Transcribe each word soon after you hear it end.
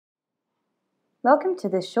Welcome to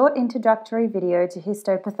this short introductory video to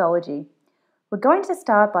histopathology. We're going to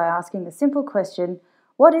start by asking the simple question,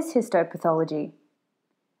 what is histopathology?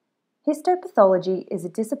 Histopathology is a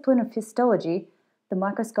discipline of histology, the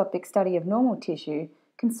microscopic study of normal tissue,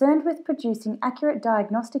 concerned with producing accurate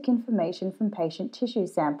diagnostic information from patient tissue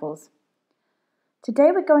samples. Today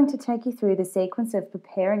we're going to take you through the sequence of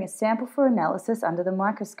preparing a sample for analysis under the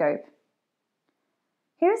microscope.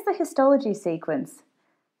 Here is the histology sequence.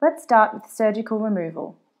 Let's start with surgical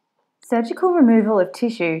removal. Surgical removal of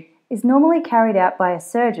tissue is normally carried out by a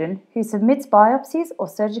surgeon who submits biopsies or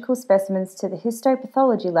surgical specimens to the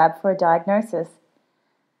histopathology lab for a diagnosis.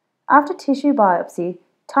 After tissue biopsy,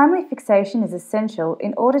 timely fixation is essential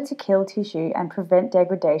in order to kill tissue and prevent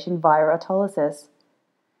degradation via autolysis.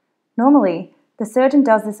 Normally, the surgeon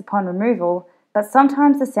does this upon removal, but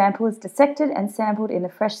sometimes the sample is dissected and sampled in a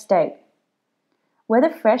fresh state. Whether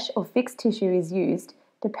fresh or fixed tissue is used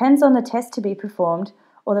depends on the test to be performed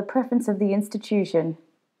or the preference of the institution.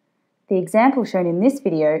 The example shown in this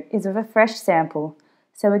video is of a fresh sample,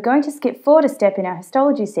 so we're going to skip forward a step in our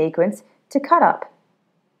histology sequence to cut up.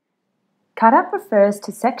 Cut up refers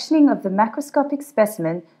to sectioning of the macroscopic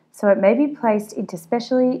specimen so it may be placed into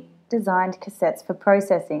specially designed cassettes for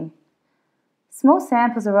processing. Small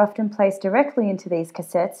samples are often placed directly into these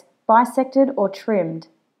cassettes, bisected or trimmed.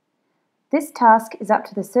 This task is up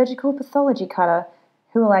to the surgical pathology cutter,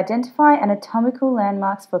 who will identify anatomical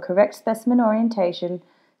landmarks for correct specimen orientation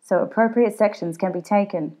so appropriate sections can be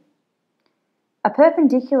taken. A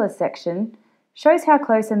perpendicular section shows how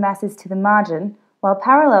close a mass is to the margin, while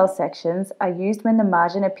parallel sections are used when the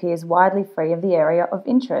margin appears widely free of the area of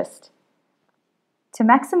interest. To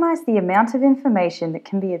maximize the amount of information that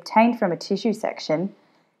can be obtained from a tissue section,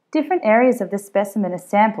 different areas of the specimen are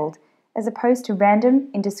sampled as opposed to random,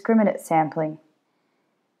 indiscriminate sampling.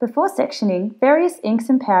 Before sectioning, various inks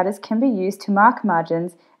and powders can be used to mark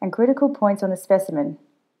margins and critical points on the specimen.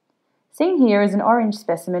 Seen here is an orange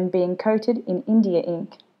specimen being coated in India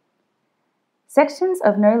ink. Sections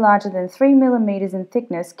of no larger than 3 mm in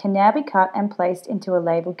thickness can now be cut and placed into a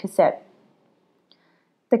labelled cassette.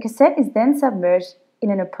 The cassette is then submerged in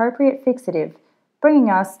an appropriate fixative, bringing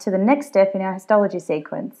us to the next step in our histology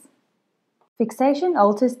sequence. Fixation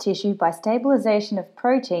alters tissue by stabilization of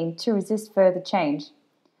protein to resist further change.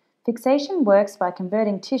 Fixation works by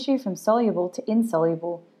converting tissue from soluble to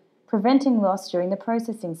insoluble, preventing loss during the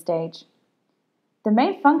processing stage. The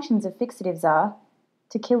main functions of fixatives are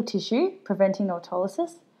to kill tissue, preventing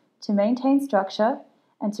autolysis, to maintain structure,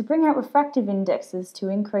 and to bring out refractive indexes to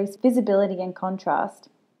increase visibility and contrast.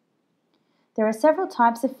 There are several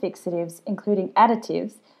types of fixatives, including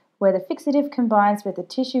additives, where the fixative combines with the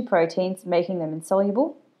tissue proteins, making them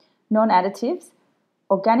insoluble, non-additives,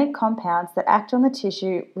 organic compounds that act on the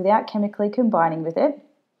tissue without chemically combining with it,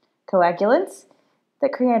 coagulants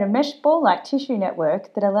that create a mesh ball-like tissue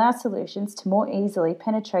network that allows solutions to more easily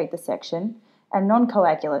penetrate the section, and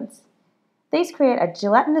non-coagulants. These create a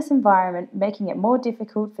gelatinous environment, making it more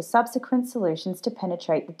difficult for subsequent solutions to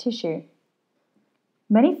penetrate the tissue.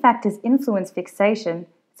 Many factors influence fixation,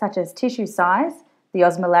 such as tissue size, the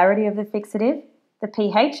osmolarity of the fixative, the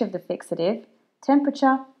pH of the fixative,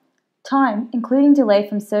 temperature, time, including delay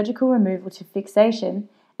from surgical removal to fixation,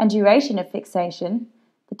 and duration of fixation,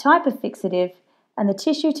 the type of fixative, and the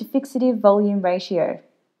tissue to fixative volume ratio.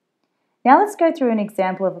 Now let's go through an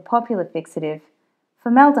example of a popular fixative,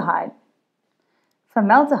 formaldehyde.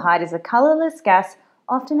 Formaldehyde is a colourless gas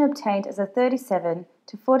often obtained as a 37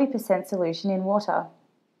 to 40% solution in water.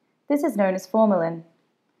 This is known as formalin.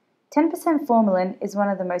 10% formalin is one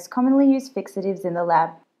of the most commonly used fixatives in the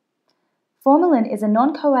lab. Formalin is a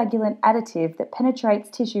non-coagulant additive that penetrates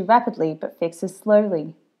tissue rapidly but fixes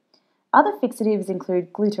slowly. Other fixatives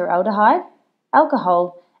include glutaraldehyde,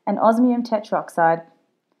 alcohol, and osmium tetroxide.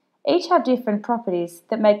 Each have different properties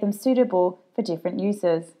that make them suitable for different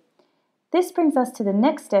uses. This brings us to the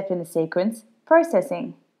next step in the sequence,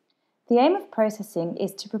 processing. The aim of processing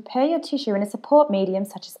is to prepare your tissue in a support medium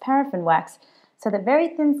such as paraffin wax so that very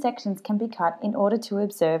thin sections can be cut in order to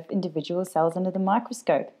observe individual cells under the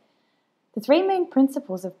microscope. The three main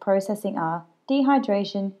principles of processing are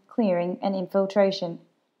dehydration, clearing, and infiltration.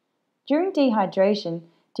 During dehydration,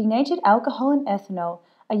 denatured alcohol and ethanol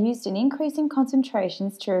are used in increasing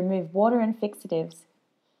concentrations to remove water and fixatives.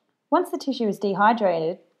 Once the tissue is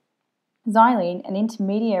dehydrated, xylene, an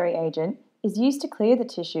intermediary agent, is used to clear the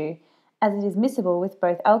tissue, as it is miscible with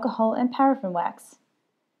both alcohol and paraffin wax.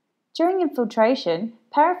 During infiltration,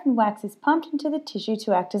 paraffin wax is pumped into the tissue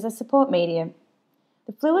to act as a support medium.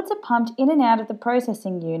 The fluids are pumped in and out of the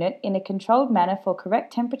processing unit in a controlled manner for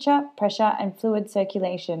correct temperature, pressure, and fluid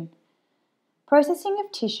circulation. Processing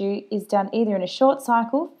of tissue is done either in a short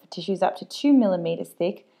cycle for tissues up to 2 millimeters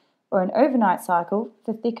thick or an overnight cycle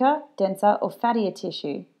for thicker, denser or fattier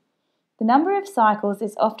tissue. The number of cycles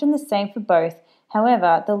is often the same for both,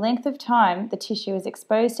 however, the length of time the tissue is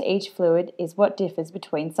exposed to each fluid is what differs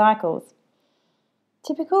between cycles.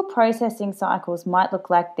 Typical processing cycles might look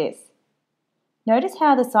like this. Notice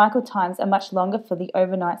how the cycle times are much longer for the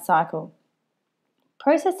overnight cycle.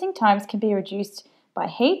 Processing times can be reduced by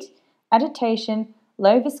heat, agitation,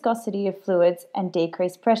 low viscosity of fluids, and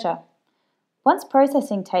decreased pressure. Once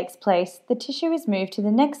processing takes place, the tissue is moved to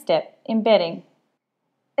the next step, embedding.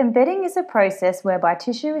 Embedding is a process whereby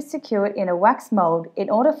tissue is secured in a wax mold in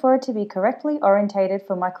order for it to be correctly orientated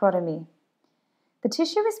for microtomy. The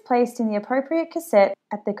tissue is placed in the appropriate cassette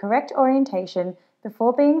at the correct orientation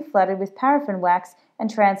before being flooded with paraffin wax and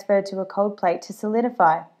transferred to a cold plate to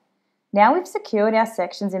solidify. Now we've secured our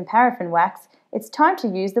sections in paraffin wax, it's time to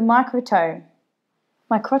use the microtome.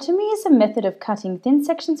 Microtomy is a method of cutting thin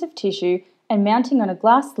sections of tissue and mounting on a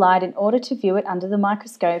glass slide in order to view it under the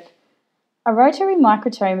microscope. A rotary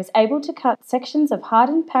microtome is able to cut sections of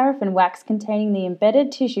hardened paraffin wax containing the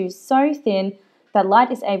embedded tissue so thin that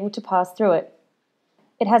light is able to pass through it.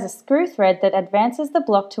 It has a screw thread that advances the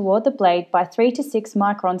block toward the blade by 3 to 6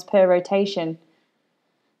 microns per rotation.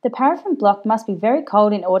 The paraffin block must be very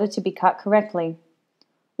cold in order to be cut correctly.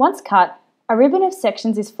 Once cut, a ribbon of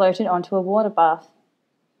sections is floated onto a water bath.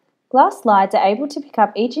 Glass slides are able to pick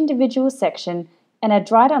up each individual section and are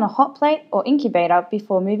dried on a hot plate or incubator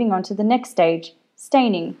before moving on to the next stage,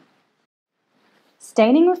 staining.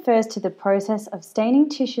 Staining refers to the process of staining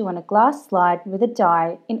tissue on a glass slide with a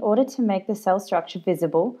dye in order to make the cell structure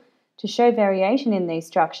visible, to show variation in these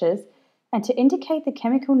structures, and to indicate the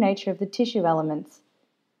chemical nature of the tissue elements.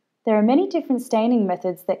 There are many different staining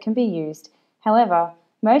methods that can be used. However,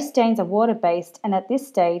 most stains are water-based, and at this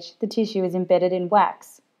stage, the tissue is embedded in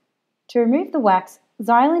wax. To remove the wax,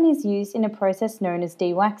 xylene is used in a process known as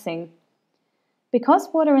dewaxing.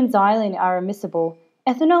 Because water and xylene are immiscible,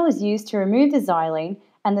 ethanol is used to remove the xylene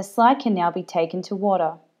and the slide can now be taken to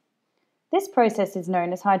water. This process is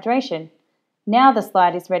known as hydration. Now the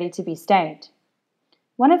slide is ready to be stained.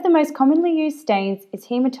 One of the most commonly used stains is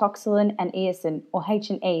hematoxylin and eosin, or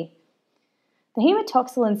H&E. The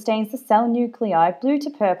hematoxylin stains the cell nuclei blue to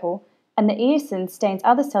purple, and the eosin stains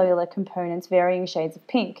other cellular components varying shades of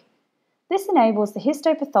pink. This enables the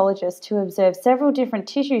histopathologist to observe several different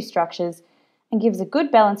tissue structures and gives a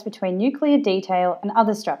good balance between nuclear detail and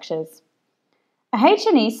other structures. A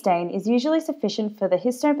H&E stain is usually sufficient for the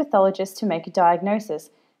histopathologist to make a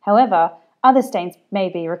diagnosis. However, other stains may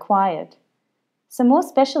be required. Some more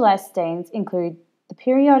specialized stains include the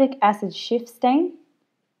periodic acid Schiff stain,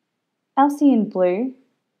 Alcyon blue,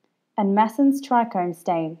 and Masson's trichome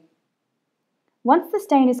stain. Once the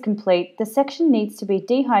stain is complete, the section needs to be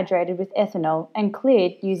dehydrated with ethanol and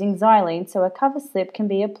cleared using xylene so a cover slip can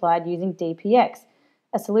be applied using DPX,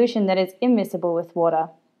 a solution that is immiscible with water.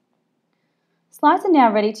 Slides are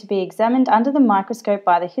now ready to be examined under the microscope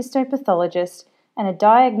by the histopathologist and a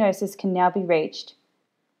diagnosis can now be reached.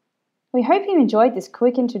 We hope you enjoyed this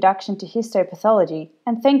quick introduction to histopathology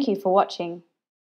and thank you for watching.